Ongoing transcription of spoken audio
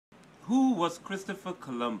Who was Christopher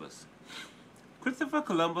Columbus? Christopher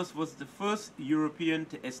Columbus was the first European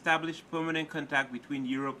to establish permanent contact between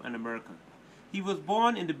Europe and America. He was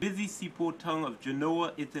born in the busy seaport town of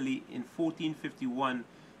Genoa, Italy in 1451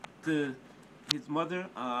 to his mother,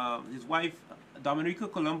 his wife Domenico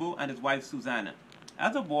Colombo, and his wife Susanna.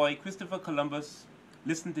 As a boy, Christopher Columbus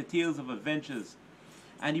listened to tales of adventures,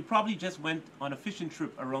 and he probably just went on a fishing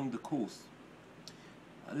trip around the coast.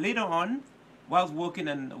 Later on, whilst working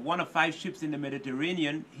on one of 5 ships in the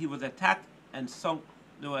Mediterranean, he was attacked and sunk.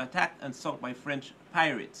 They were attacked and sunk by French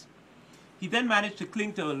pirates. He then managed to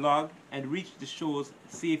cling to a log and reach the shores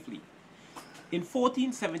safely. In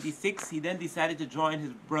 1476, he then decided to join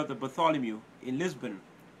his brother Bartholomew in Lisbon,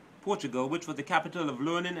 Portugal, which was the capital of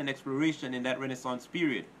learning and exploration in that Renaissance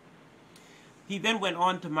period. He then went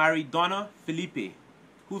on to marry Donna Felipe,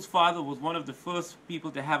 whose father was one of the first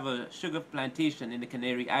people to have a sugar plantation in the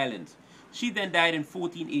Canary Islands. She then died in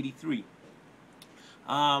 1483.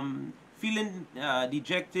 Feeling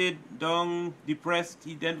dejected, down, depressed,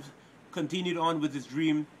 he then continued on with his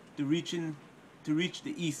dream to reach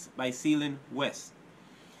the east by sailing west.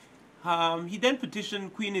 He then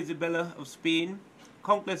petitioned Queen Isabella of Spain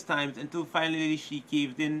countless times until finally she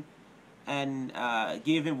caved in and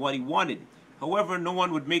gave him what he wanted. However, no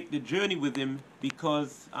one would make the journey with him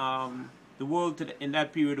because the world in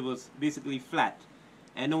that period was basically flat,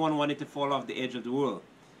 and no one wanted to fall off the edge of the world.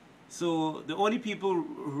 So the only people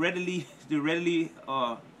readily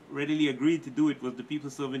agreed to do it was the people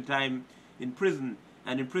serving time in prison.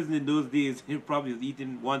 And in prison in those days, he probably was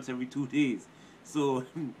eating once every 2 days. So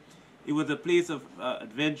it was a place of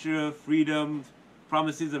adventure, freedom,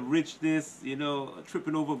 promises of richness, you know,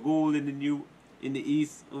 tripping over gold in the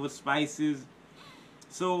east, over spices.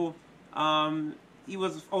 So he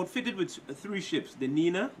was outfitted with 3 ships: the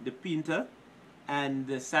Nina, the Pinta, and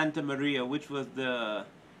the Santa Maria, which was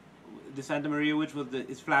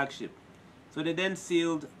his flagship. So they then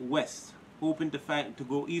sailed west, hoping to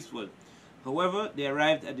go eastward. However, they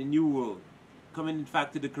arrived at the New World, coming in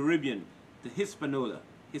fact to the Caribbean, to Hispaniola,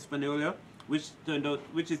 which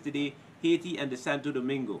is today Haiti and the Santo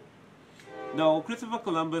Domingo. Now, Christopher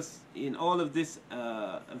Columbus, in all of this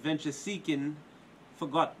adventure seeking,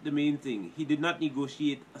 forgot the main thing. He did not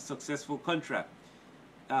negotiate a successful contract.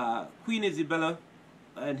 Queen Isabella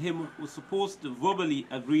and him were supposed to verbally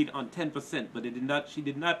agreed on 10%, but she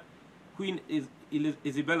did not. Queen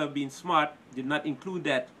Isabella, being smart, did not include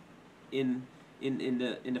that in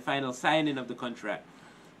the final signing of the contract.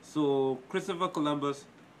 So Christopher Columbus,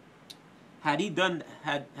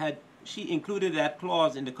 had she included that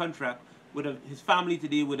clause in the contract, his family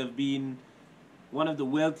today would have been one of the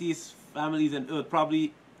wealthiest families on earth.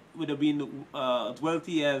 Probably would have been as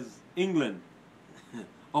wealthy as England,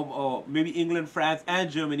 or maybe England, France, and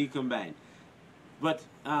Germany combined. But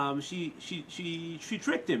she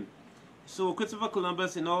tricked him. So Christopher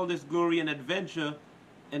Columbus, in all this glory and adventure,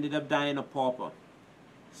 ended up dying a pauper.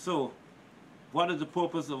 So what is the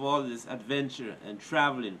purpose of all this adventure and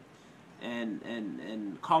traveling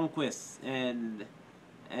and conquest, and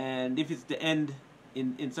if it's the end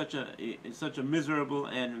in such a miserable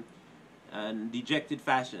and dejected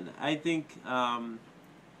fashion? I think the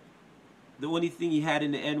only thing he had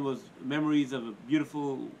in the end was memories of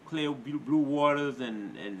beautiful clear blue waters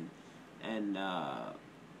and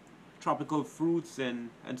tropical fruits and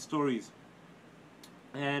stories.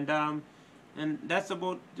 And that's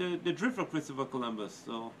about the drift of Christopher Columbus.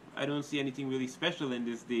 So I don't see anything really special in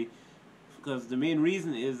this day, because the main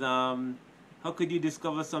reason is how could you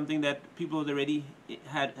discover something that people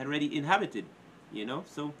had already inhabited, you know?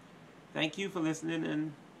 So thank you for listening,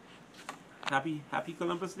 and happy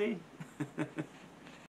Columbus Day.